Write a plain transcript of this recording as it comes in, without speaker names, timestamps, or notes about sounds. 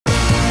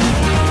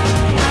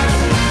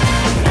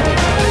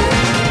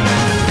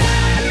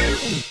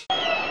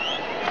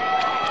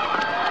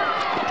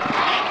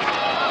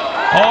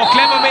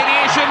clever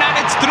variation and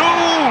it's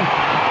through.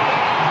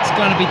 It's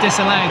going to be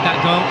disallowed, that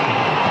goal.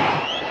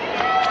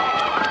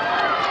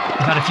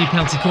 We've had a few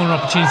penalty corner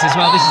opportunities as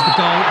well. This is the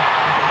goal.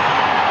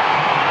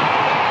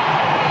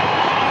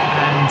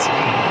 And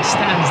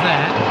stands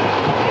there.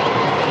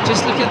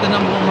 Just look at the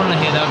number one runner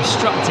here, though,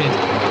 obstructed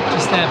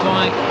just there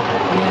by,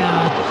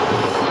 yeah,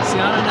 see,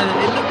 I don't know,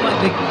 it looked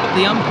like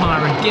the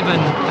umpire had given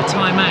a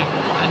timeout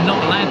and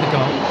not allowed the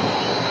goal.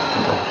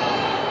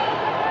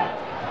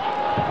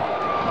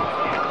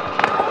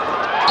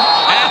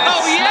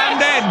 Oh,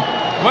 yes!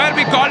 Well,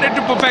 we called it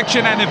to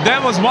perfection, and if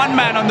there was one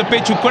man on the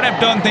pitch who could have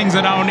turned things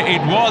around,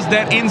 it was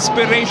their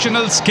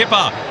inspirational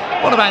skipper.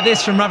 What about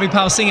this from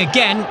Ravipal Singh?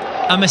 Again,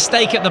 a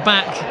mistake at the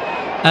back,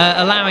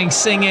 allowing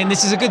Singh in.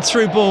 This is a good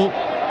through ball.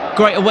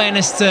 Great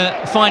awareness to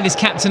find his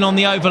captain on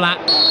the overlap.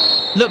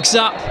 Looks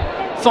up,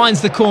 finds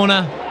the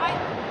corner.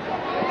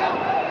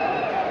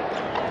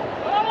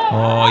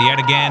 Oh, yet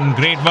again,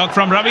 great work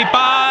from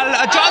Ravipal.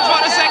 A chance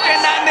for a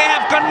second, and they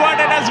have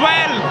converted as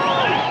well.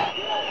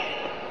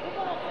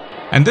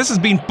 And this has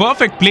been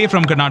perfect play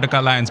from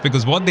Karnataka Lions,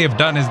 because what they've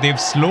done is they've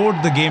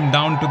slowed the game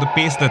down to the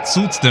pace that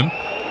suits them,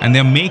 and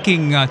they're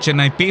making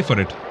Chennai pay for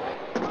it.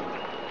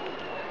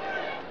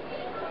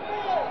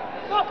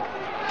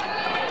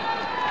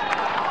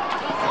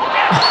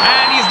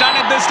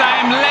 This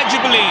time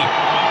legibly.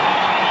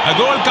 A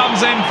goal comes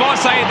in for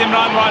Syed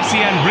Imran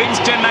Warsi and brings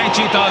Chennai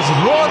Cheetahs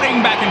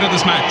roaring back into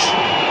this match.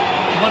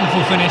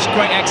 Wonderful finish,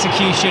 great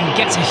execution,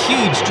 gets a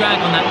huge drag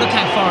on that. Look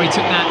how far he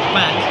took that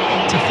back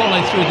to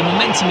follow through. The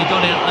momentum he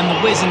got in and the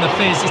whiz and the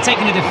fizz. He's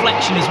taken a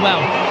deflection as well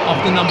off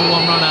the number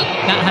one runner.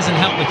 That hasn't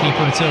helped the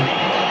keeper at all.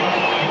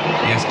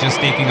 Yes, just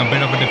taking a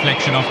bit of a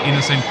deflection off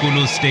Innocent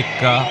Kulu's stick.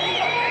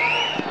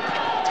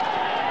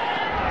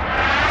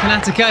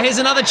 Karnataka, here's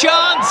another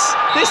chance.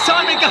 This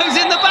time it goes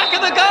in the back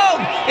of the goal.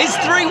 It's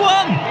 3-1.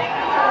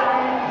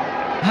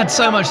 Had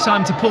so much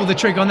time to pull the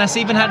trigger on this.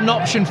 Even had an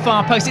option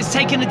far post. It's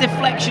taken a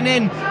deflection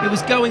in. It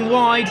was going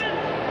wide.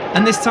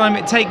 And this time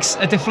it takes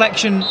a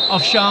deflection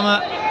off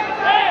Sharma.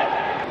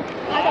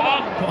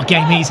 What a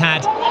game he's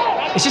had.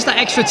 It's just that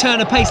extra turn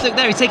of pace. Look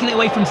there, he's taking it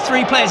away from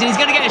three players and he's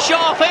going to get a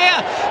shot off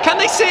here. Can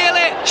they seal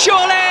it?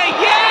 Surely,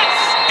 yes!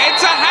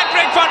 It's a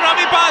hat-trick for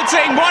Ravipal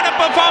Singh. What a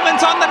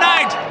performance on the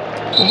night.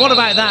 Well, what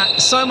about that?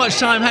 So much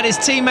time, had his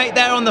teammate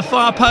there on the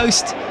far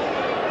post.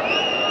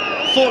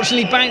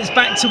 Fortunately bounced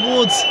back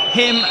towards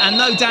him, and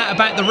no doubt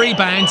about the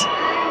rebound.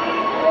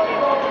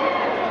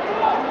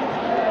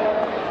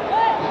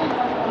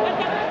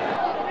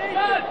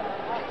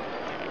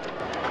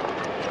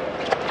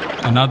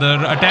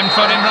 Another attempt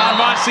for Imran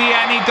Warsi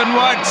and he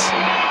converts.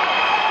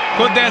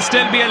 Could there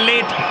still be a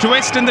late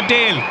twist in the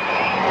tail?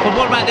 But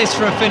what about this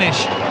for a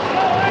finish?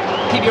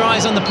 Keep your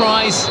eyes on the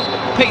prize.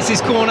 Picks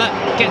his corner,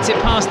 gets it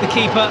past the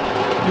keeper.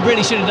 He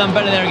really should have done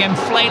better there again,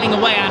 flailing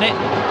away at it.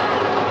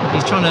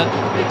 He's trying to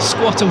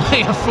squat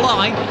away a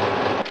fly.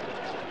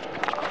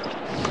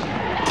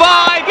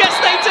 5, yes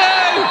they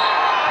do!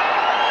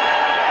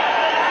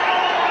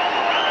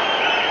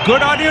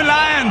 Good on you,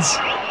 Lions!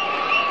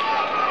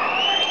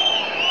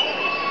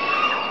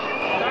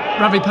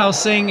 Ravipal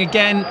Singh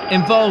again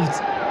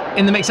involved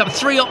in the mix-up.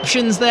 3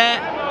 options there.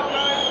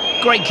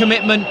 Great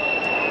commitment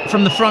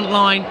from the front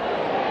line.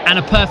 And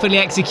a perfectly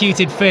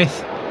executed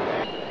 5th.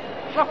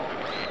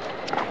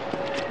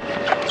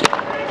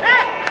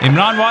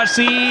 Imran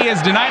Warsi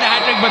is denied a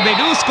hat-trick, but they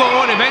do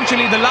score.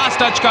 Eventually, the last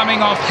touch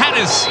coming off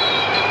Harris.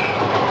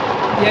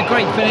 Yeah,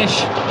 great finish.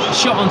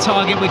 Shot on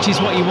target, which is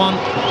what you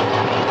want.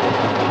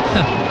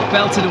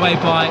 Belted away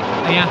by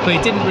Ayapa.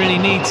 He didn't really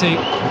need to.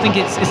 I think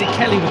is it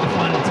Kelly with the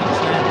final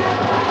touch there?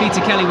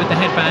 Peter Kelly with the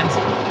headband.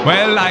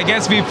 Well, I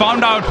guess we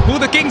found out who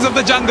the kings of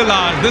the jungle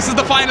are. This is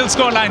the final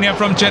scoreline here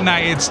from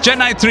Chennai. It's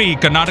Chennai 3,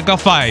 Karnataka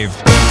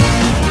 5.